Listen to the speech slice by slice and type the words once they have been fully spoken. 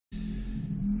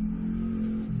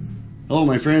Hello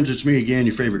my friends, it's me again,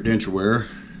 your favorite denture wearer.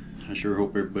 I sure hope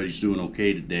everybody's doing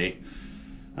okay today.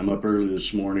 I'm up early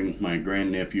this morning. My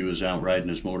grandnephew is out riding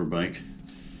his motorbike.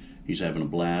 He's having a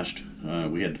blast.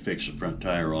 We had to fix the front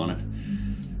tire on it.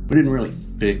 We didn't really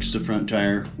fix the front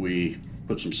tire. We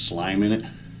put some slime in it.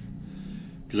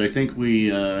 Because I think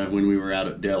when we were out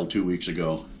at Dell 2 weeks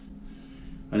ago,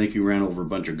 I think he ran over a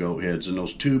bunch of goat heads, and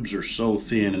those tubes are so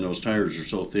thin and those tires are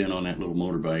so thin on that little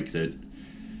motorbike that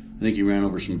I think he ran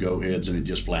over some goat heads and it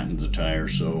just flattened the tire.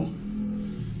 So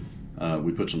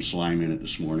we put some slime in it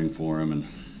this morning for him and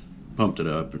pumped it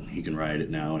up, and he can ride it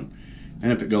now. And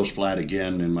if it goes flat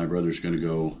again, then my brother's going to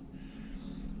go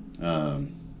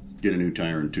get a new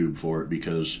tire and tube for it,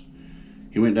 because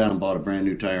he went down and bought a brand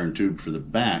new tire and tube for the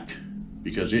back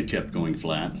because it kept going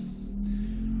flat.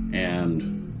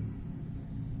 And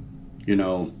you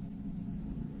know,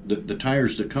 the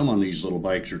tires that come on these little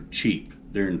bikes are cheap.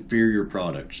 They're inferior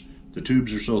products. The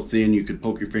tubes are so thin you could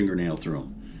poke your fingernail through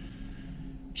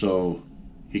them. So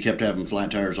he kept having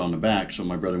flat tires on the back, so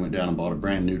my brother went down and bought a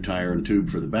brand new tire and tube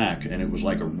for the back, and it was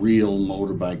like a real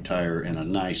motorbike tire and a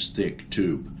nice thick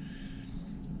tube.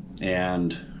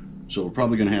 And so we're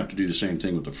probably going to have to do the same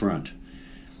thing with the front.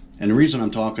 And the reason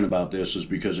I'm talking about this is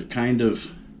because it kind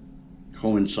of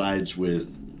coincides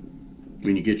with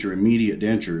when you get your immediate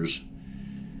dentures.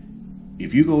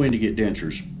 If you go in to get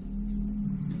dentures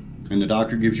and the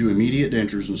doctor gives you immediate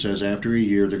dentures and says after a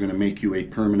year they're going to make you a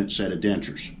permanent set of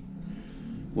dentures,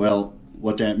 well,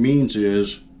 what that means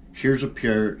is here's a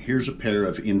pair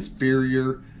of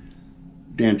inferior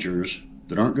dentures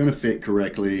that aren't going to fit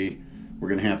correctly. We're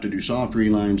going to have to do soft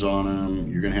relines on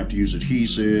them. You're going to have to use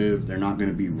adhesive. They're not going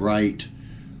to be right.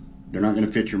 They're not going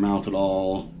to fit your mouth at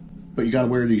all. But you got to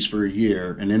wear these for a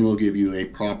year, and then we'll give you a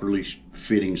properly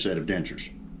fitting set of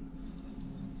dentures.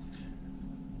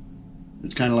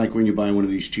 It's kind of like when you buy one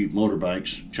of these cheap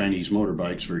motorbikes, Chinese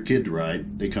motorbikes for a kid to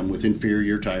ride. They come with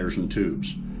inferior tires and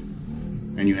tubes,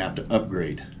 and you have to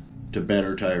upgrade to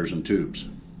better tires and tubes.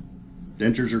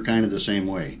 Dentures are kind of the same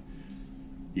way.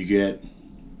 You get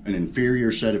an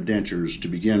inferior set of dentures to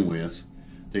begin with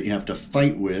that you have to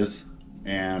fight with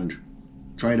and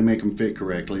try to make them fit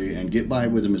correctly and get by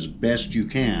with them as best you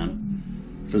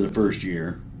can for the first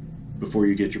year before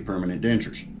you get your permanent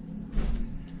dentures.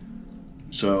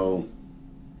 So,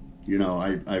 you know,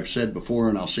 I've said before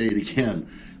and I'll say it again,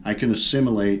 I can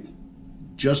assimilate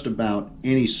just about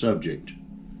any subject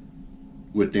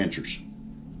with dentures.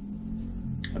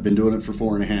 I've been doing it for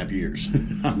 4.5 years.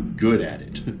 I'm good at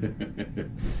it.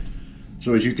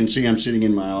 So as you can see, I'm sitting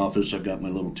in my office. I've got my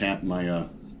little my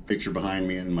picture behind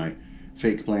me and my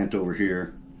fake plant over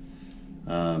here.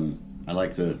 I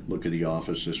like the look of the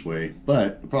office this way,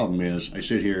 but the problem is I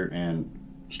sit here and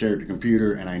stare at the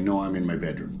computer and I know I'm in my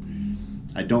bedroom.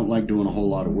 I don't like doing a whole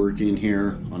lot of work in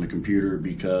here on the computer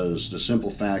because the simple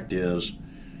fact is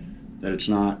that it's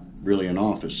not really an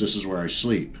office. This is where I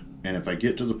sleep. And if I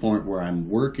get to the point where I'm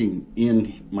working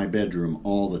in my bedroom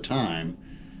all the time,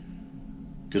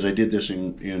 because I did this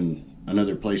in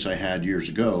another place I had years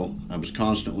ago, I was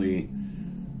constantly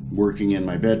working in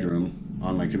my bedroom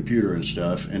on my computer and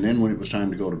stuff, and then when it was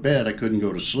time to go to bed, I couldn't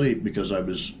go to sleep because I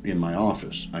was in my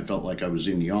office. I felt like I was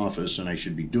in the office and I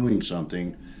should be doing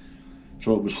something,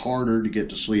 so it was harder to get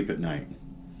to sleep at night.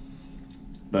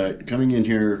 But coming in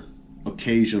here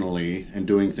occasionally and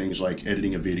doing things like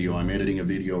editing a video, I'm editing a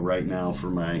video right now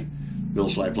for my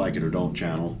Bill's Life Like It or Don't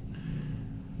channel.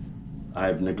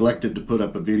 I've neglected to put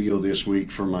up a video this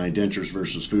week for my Dentures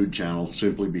versus Food channel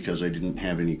simply because I didn't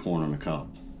have any corn on the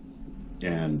cob,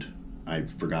 and I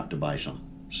forgot to buy some.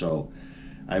 So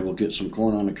I will get some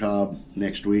corn on the cob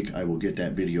next week. I will get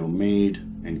that video made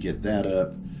and get that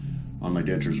up on my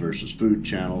Dentures versus Food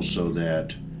channel so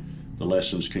that the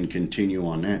lessons can continue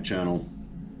on that channel.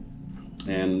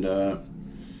 And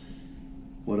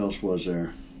what else was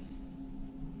there?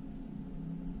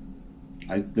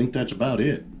 I think that's about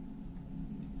it.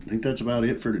 I think that's about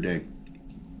it for today.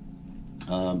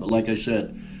 But like I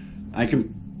said, I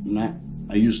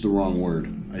used the wrong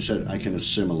word. I said I can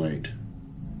assimilate.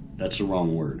 That's the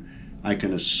wrong word. I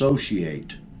can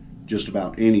associate just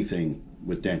about anything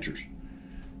with dentures.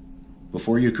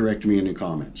 Before you correct me in the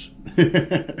comments.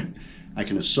 I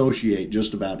can associate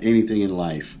just about anything in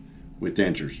life with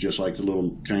dentures, just like the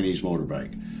little Chinese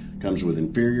motorbike. Comes with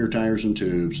inferior tires and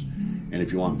tubes, and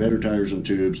if you want better tires and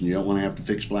tubes and you don't want to have to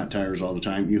fix flat tires all the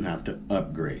time, you have to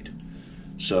upgrade.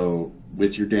 So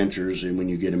with your dentures, and when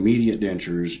you get immediate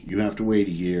dentures, you have to wait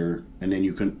a year, and then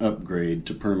you can upgrade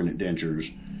to permanent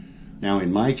dentures. Now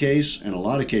in my case, and a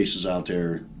lot of cases out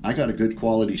there, I got a good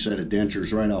quality set of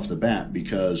dentures right off the bat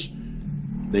because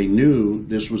they knew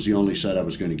this was the only set I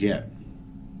was going to get.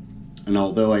 And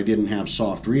although I didn't have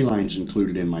soft relines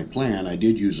included in my plan, I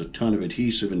did use a ton of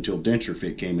adhesive until Denture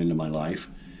Fit came into my life.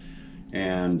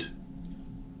 And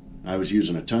I was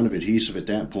using a ton of adhesive at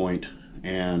that point,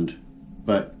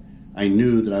 but I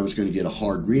knew that I was going to get a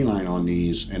hard reline on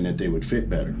these and that they would fit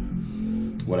better.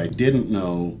 What I didn't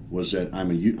know was that I'm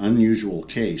an unusual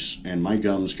case, and my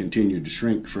gums continued to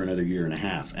shrink for another 1.5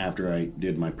 years after I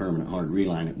did my permanent hard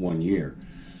reline at 1 year.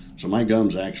 So my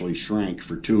gums actually shrank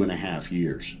for 2.5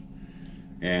 years.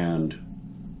 And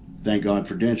thank God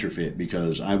for Denture Fit,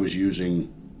 because I was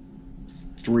using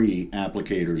 3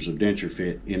 applicators of Denture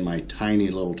Fit in my tiny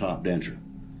little top denture.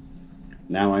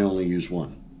 Now I only use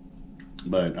 1,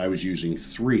 but I was using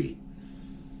 3.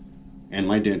 And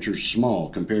my denture's small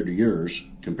compared to yours,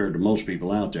 compared to most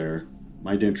people out there.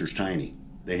 My denture's tiny.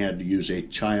 They had to use a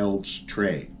child's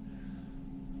tray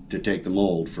to take the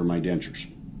mold for my dentures.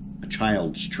 A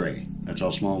child's tray. That's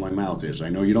how small my mouth is. I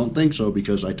know you don't think so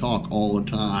because I talk all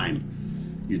the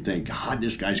time. You'd think, God,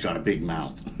 this guy's got a big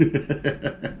mouth.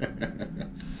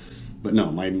 But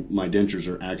no, my dentures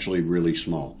are actually really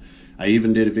small. I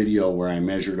even did a video where I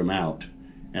measured them out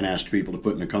and asked people to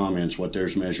put in the comments what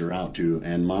theirs measure out to,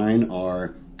 and mine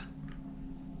are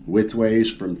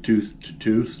widthways from tooth to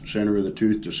tooth, center of the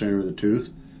tooth to center of the tooth,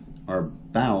 are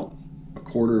about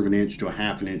 1/4 of an inch to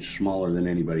 1/2 inch smaller than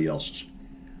anybody else's.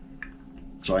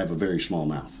 So I have a very small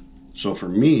mouth. So for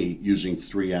me, using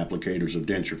 3 applicators of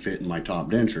Denture Fit in my top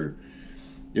denture,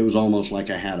 it was almost like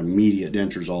I had immediate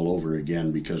dentures all over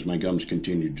again because my gums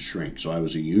continued to shrink. So I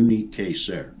was a unique case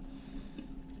there.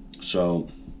 So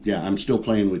yeah, I'm still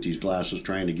playing with these glasses,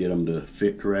 trying to get them to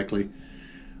fit correctly.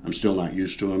 I'm still not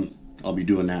used to them. I'll be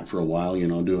doing that for a while, you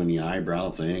know, doing the eyebrow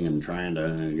thing and trying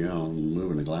to, you know,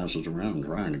 moving the glasses around and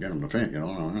trying to get them to fit, you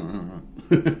know.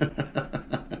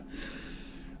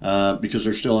 Because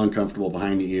they're still uncomfortable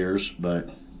behind the ears,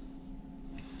 and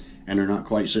they're not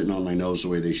quite sitting on my nose the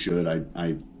way they should.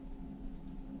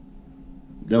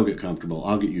 They'll get comfortable.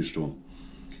 I'll get used to them.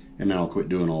 And then I'll quit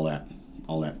doing all that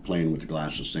playing with the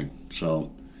glasses thing.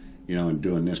 So, you know, and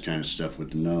doing this kind of stuff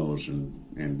with the nose and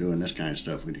doing this kind of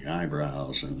stuff with the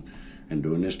eyebrows and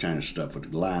doing this kind of stuff with the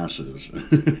glasses.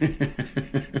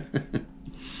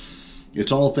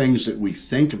 It's all things that we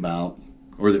think about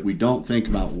or that we don't think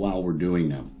about while we're doing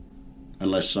them,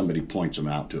 unless somebody points them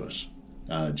out to us.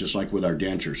 Just like with our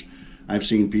dentures. I've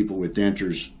seen people with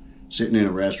dentures sitting in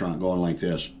a restaurant going like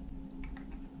this.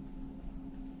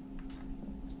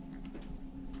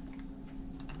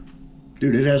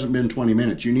 Dude, it hasn't been 20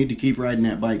 minutes. You need to keep riding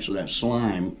that bike so that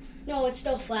slime... No, it's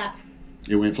still flat.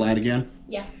 It went flat again?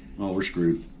 Yeah. Oh, we're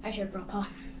screwed. I showed Grandpa.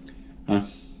 Huh?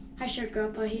 I showed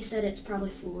Grandpa. He said it's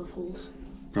probably full of holes.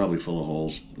 Probably full of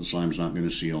holes. The slime's not going to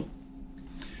seal.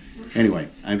 Anyway,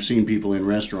 I've seen people in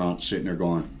restaurants sitting there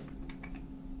going...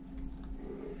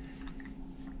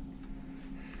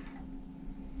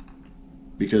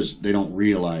 because they don't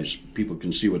realize people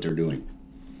can see what they're doing.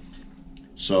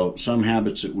 So some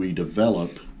habits that we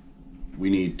develop, we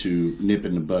need to nip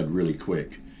in the bud really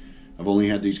quick. I've only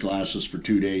had these glasses for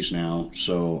 2 days now,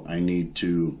 so I need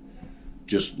to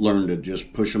just learn to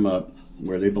just push them up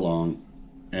where they belong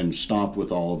and stop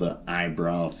with all the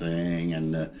eyebrow thing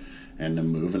and the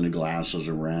moving the glasses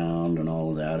around and all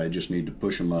of that. I just need to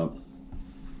push them up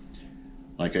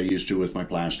like I used to with my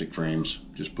plastic frames.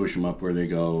 Just push them up where they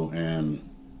go, and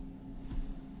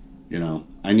you know,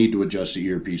 I need to adjust the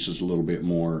earpieces a little bit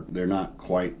more. They're not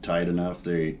quite tight enough.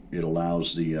 It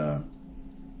allows the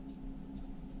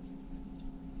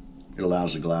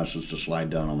glasses to slide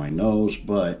down on my nose,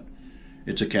 but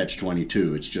it's a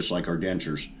catch-22. It's just like our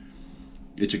dentures.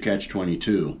 It's a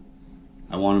catch-22.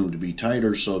 I want them to be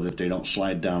tighter so that they don't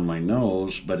slide down my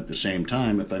nose, but at the same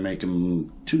time, if I make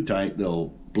them too tight,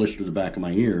 they'll blister the back of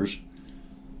my ears.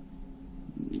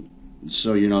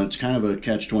 So, you know, it's kind of a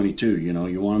catch-22. You know,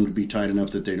 you want them to be tight enough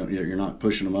that you're not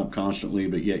pushing them up constantly,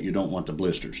 but yet you don't want the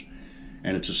blisters.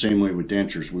 And it's the same way with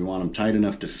dentures. We want them tight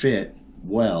enough to fit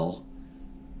well,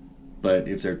 but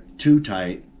if they're too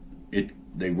tight,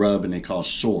 they rub and they cause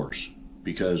sores.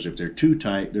 Because if they're too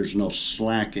tight, there's no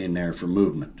slack in there for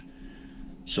movement.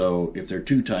 So if they're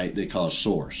too tight, they cause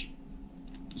sores.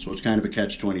 So it's kind of a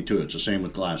catch-22. It's the same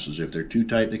with glasses. If they're too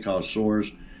tight, they cause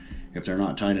sores. If they're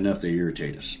not tight enough, they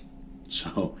irritate us.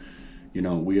 So, you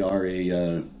know, we are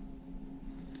a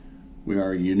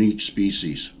unique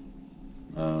species.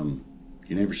 You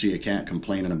never see a cat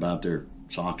complaining about their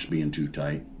socks being too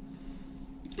tight.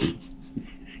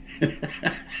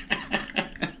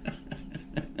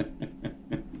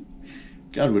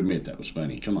 Gotta admit that was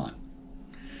funny. Come on.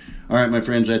 All right, my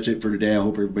friends, that's it for today. I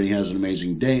hope everybody has an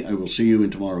amazing day. I will see you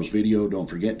in tomorrow's video. Don't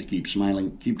forget to keep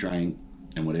smiling, keep trying,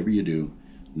 and whatever you do,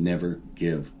 Never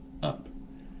give up.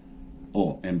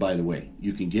 Oh, and by the way,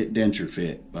 you can get Denture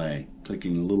Fit by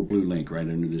clicking the little blue link right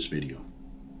under this video.